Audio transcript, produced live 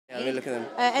Let me look at them.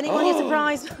 Anyone you're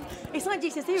surprised? It's like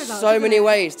GCSE results. So many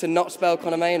ways to not spell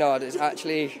Conor Maynard. It's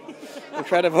actually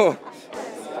incredible.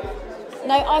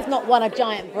 No, I've not won a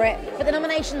giant Brit, but the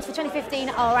nominations for 2015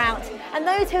 are out, and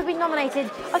those who have been nominated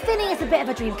are feeling it's a bit of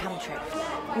a dream come true.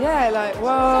 Yeah, like,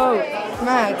 whoa,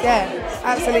 mad, yeah,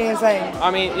 absolutely insane.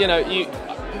 I mean, you know,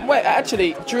 wait,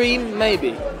 actually, dream,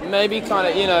 maybe kind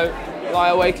of, you know, lie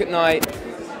awake at night,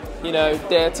 you know,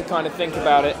 dare to kind of think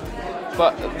about it,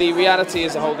 but the reality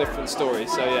is a whole different story,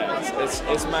 so yeah,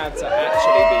 it's mad to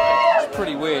actually be here. It's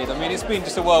pretty weird. I mean, it's been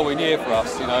just a whirlwind year for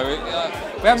us, you know.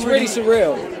 We haven't really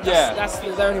surreal. Yeah. That's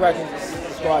the only way I can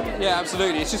describe it. Yeah,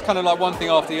 absolutely. It's just kind of like one thing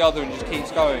after the other and just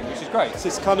keeps going, which is great. So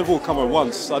it's kind of all come at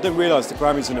once. I didn't realise the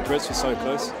Grammys and the Brits were so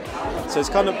close. So it's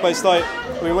kind of, but it's like,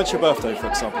 I mean, when's your birthday, for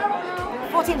example?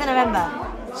 14th of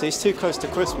November. So it's too close to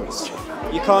Christmas.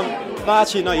 You can't, no,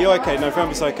 actually, no, you're okay,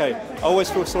 November's okay. I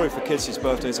always feel sorry for kids whose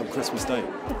birthdays on Christmas Day.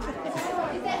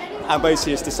 And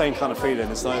basically it's the same kind of feeling.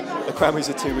 It's like the Grammys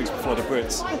are 2 weeks before the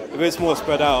Brits. If it's more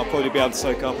spread out, I'll probably be able to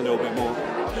soak up a little bit more.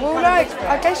 Well, like,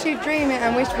 I guess you dream it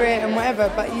and wish for it and whatever,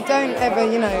 but you don't ever,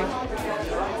 you know,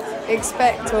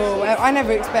 expect, or I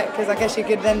never expect, because I guess you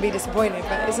could then be disappointed,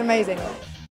 but it's amazing.